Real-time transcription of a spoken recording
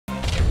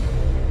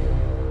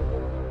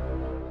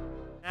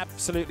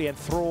absolutely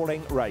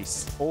enthralling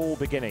race, all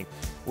beginning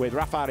with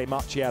Raffaele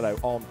Marciello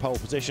on pole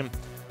position.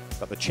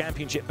 But the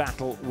championship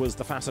battle was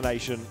the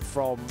fascination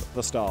from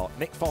the start.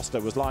 Nick Foster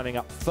was lining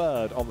up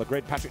third on the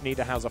grid, Patrick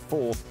Niederhauser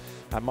fourth,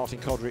 and Martin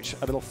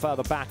Kodrich a little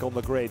further back on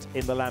the grid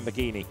in the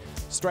Lamborghini.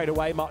 Straight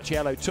away,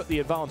 Marciello took the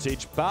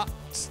advantage, but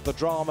the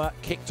drama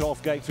kicked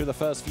off going through the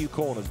first few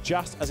corners,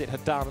 just as it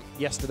had done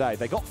yesterday.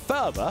 They got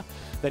further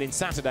than in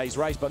Saturday's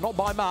race, but not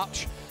by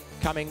much.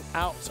 Coming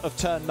out of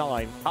turn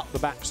 9, up the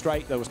back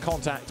straight, there was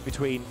contact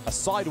between a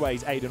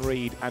sideways Aidan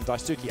Reed and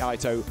Daisuke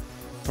Aito.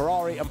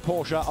 Ferrari and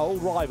Porsche are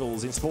old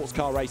rivals in sports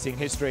car racing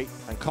history,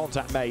 and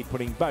contact made,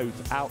 putting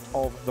both out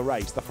of the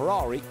race. The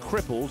Ferrari,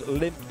 crippled,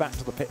 limped back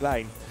to the pit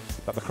lane,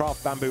 but the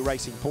Craft Bamboo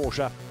Racing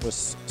Porsche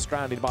was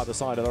stranded by the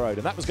side of the road,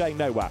 and that was going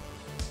nowhere.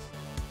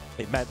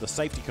 It meant the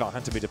safety car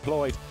had to be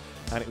deployed,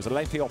 and it was a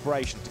lengthy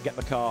operation to get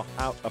the car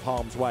out of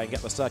harm's way and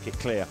get the circuit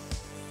clear.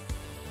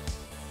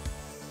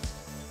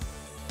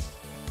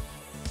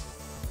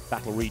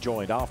 Battle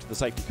rejoined after the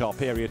safety car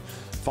period.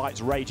 Fights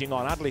raging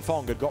on. Adley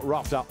Fong had got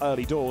roughed up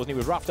early doors, and he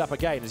was roughed up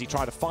again as he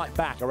tried to fight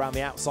back around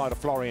the outside of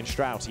Florian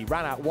Strauss. He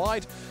ran out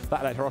wide.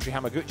 That let Hiroshi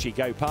Hamaguchi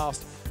go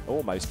past,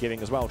 almost giving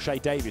as well Shea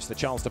Davis the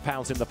chance to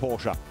pounce in the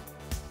Porsche.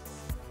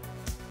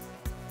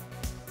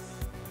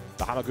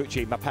 The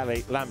Hamaguchi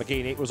Mapelli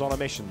Lamborghini was on a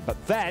mission, but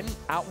then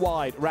out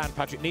wide ran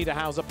Patrick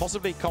Niederhauser,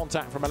 possibly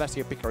contact from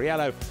Alessio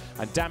Picariello,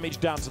 and damage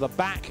down to the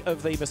back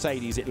of the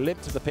Mercedes. It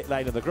limped to the pit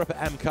lane, and the Grupper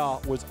M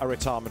car was a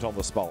retirement on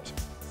the spot.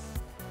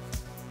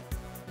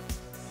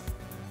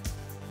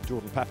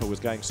 Jordan Pepper was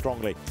going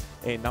strongly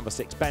in number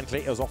 6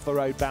 Bentley. It was off the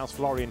road, bounced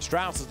Florian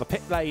Strauss as the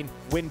pit lane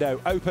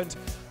window opened.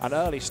 An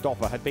early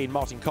stopper had been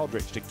Martin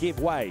Kodrich to give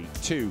way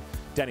to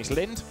Dennis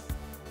Lind.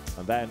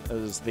 And then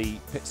as the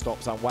pit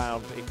stops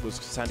unwound, it was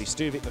Sandy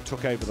Stuvik that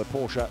took over the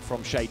Porsche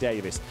from Shea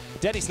Davis.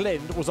 Dennis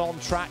Lind was on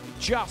track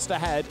just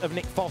ahead of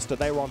Nick Foster.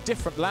 They were on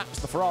different laps,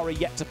 the Ferrari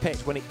yet to pit.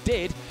 When it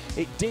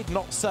did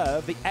not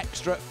serve the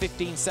extra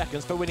 15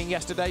 seconds for winning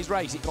yesterday's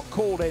race. It got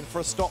called in for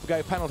a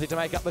stop-go penalty to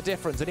make up the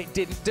difference, and it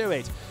didn't do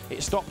it.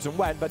 It stopped and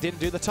went, but didn't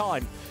do the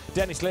time.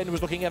 Dennis Lind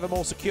was looking ever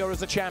more secure as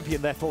the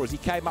champion, therefore, as he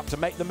came up to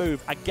make the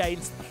move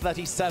against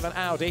 37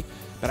 Audi.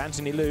 But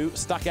Anthony Liu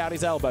stuck out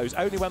his elbows.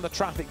 Only when the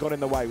traffic got in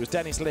the way was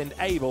Dennis Lind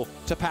able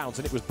to pounce,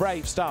 and it was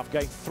brave stuff,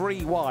 going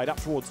 3 wide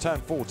up towards turn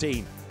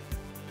 14.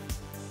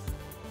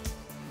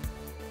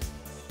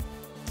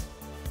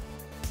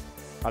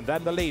 And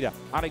then the leader,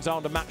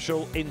 Alexander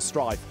Matschul, in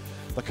strife.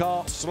 The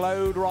car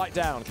slowed right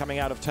down coming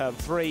out of turn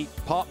 3,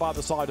 parked by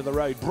the side of the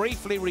road,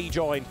 briefly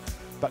rejoined,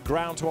 but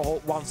ground to a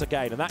halt once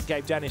again. And that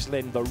gave Dennis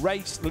Lind the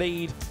race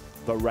lead,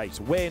 the race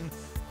win,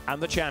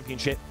 and the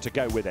championship to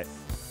go with it.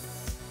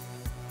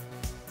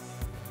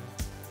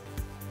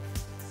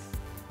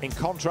 In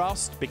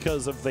contrast,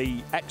 because of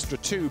the extra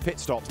 2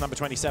 pit stops number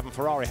 27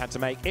 Ferrari had to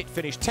make, it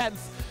finished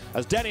 10th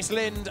as Dennis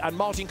Lind and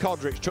Martin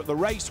Kodrich took the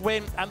race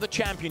win and the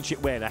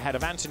championship win ahead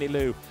of Anthony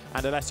Liu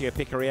and Alessio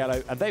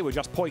Picariello, and they were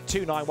just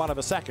 0.291 of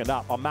a second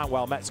up on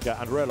Manuel Metzger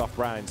and Roelof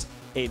Browns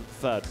in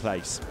 3rd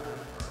place.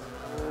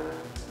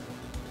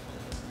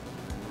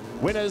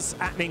 Winners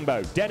at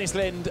Ningbo, Dennis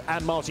Lind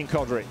and Martin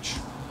Kodrich.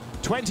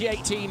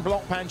 2018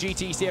 Blancpain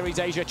GT Series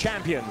Asia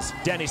champions,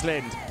 Dennis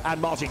Lind and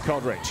Martin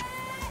Kodrich.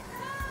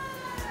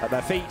 At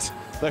their feet,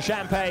 the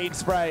champagne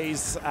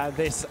sprays, and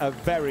this a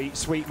very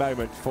sweet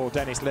moment for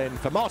Dennis Lind.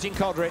 For Martin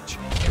Kodrich,